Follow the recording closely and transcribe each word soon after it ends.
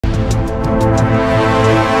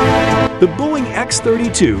The Boeing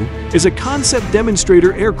X-32 is a concept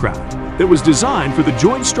demonstrator aircraft that was designed for the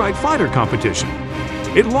Joint Strike Fighter competition.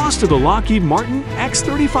 It lost to the Lockheed Martin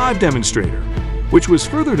X-35 demonstrator, which was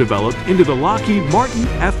further developed into the Lockheed Martin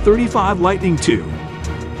F-35 Lightning II.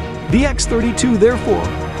 The X-32, therefore,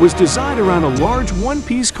 was designed around a large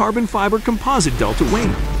one-piece carbon fiber composite delta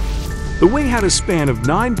wing. The wing had a span of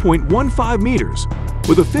 9.15 meters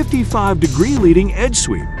with a 55-degree leading edge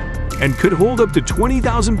sweep and could hold up to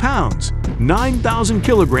 20,000 pounds, 9,000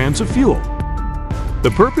 kilograms of fuel.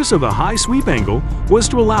 The purpose of a high sweep angle was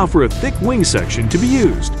to allow for a thick wing section to be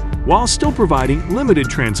used, while still providing limited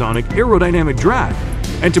transonic aerodynamic drag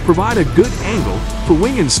and to provide a good angle for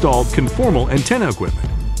wing-installed conformal antenna equipment.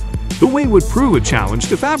 The wing would prove a challenge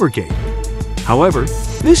to fabricate. However,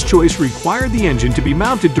 this choice required the engine to be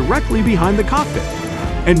mounted directly behind the cockpit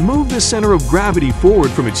and move the center of gravity forward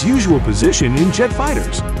from its usual position in jet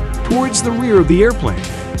fighters towards the rear of the airplane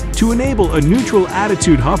to enable a neutral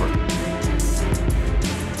attitude hover.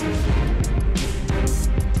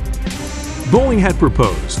 Boeing had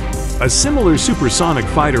proposed a similar supersonic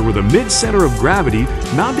fighter with a mid-center of gravity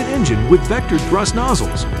mounted engine with vectored thrust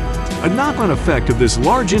nozzles. A knock-on effect of this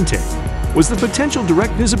large intake was the potential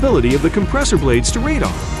direct visibility of the compressor blades to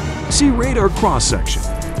radar. See radar cross-section.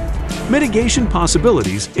 Mitigation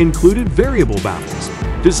possibilities included variable baffles,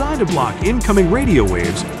 designed to block incoming radio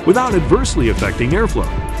waves without adversely affecting airflow.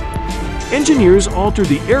 Engineers altered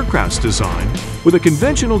the aircraft's design with a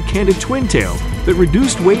conventional canted twin tail that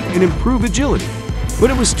reduced weight and improved agility,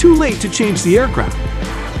 but it was too late to change the aircraft.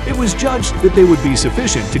 It was judged that they would be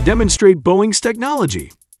sufficient to demonstrate Boeing's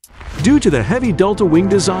technology. Due to the heavy delta wing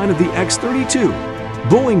design of the X-32,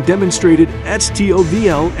 Boeing demonstrated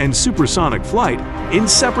STOVL and supersonic flight in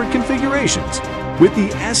separate configurations, with the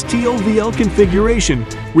STOVL configuration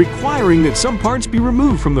requiring that some parts be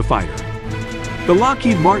removed from the fighter. The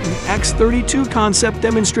Lockheed Martin X-32 concept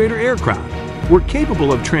demonstrator aircraft were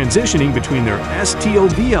capable of transitioning between their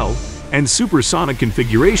STOVL and supersonic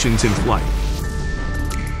configurations in flight.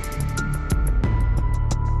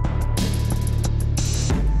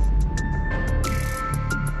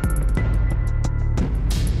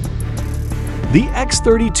 The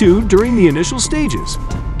X-32 during the initial stages.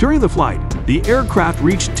 During the flight, the aircraft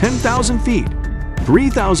reached 10,000 feet,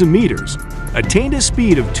 3,000 meters, attained a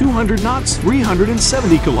speed of 200 knots,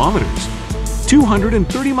 370 kilometers,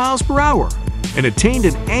 230 miles per hour, and attained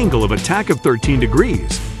an angle of attack of 13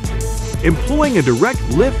 degrees. Employing a direct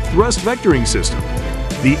lift-thrust vectoring system,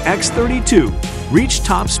 the X-32 reached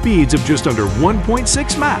top speeds of just under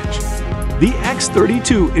 1.6 Mach. The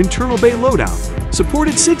X-32 internal bay loadout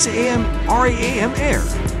supported 6 RAM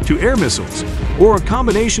air-to-air missiles, or a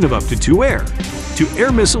combination of up to 2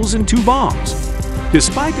 air-to-air missiles and 2 bombs.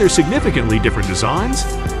 Despite their significantly different designs,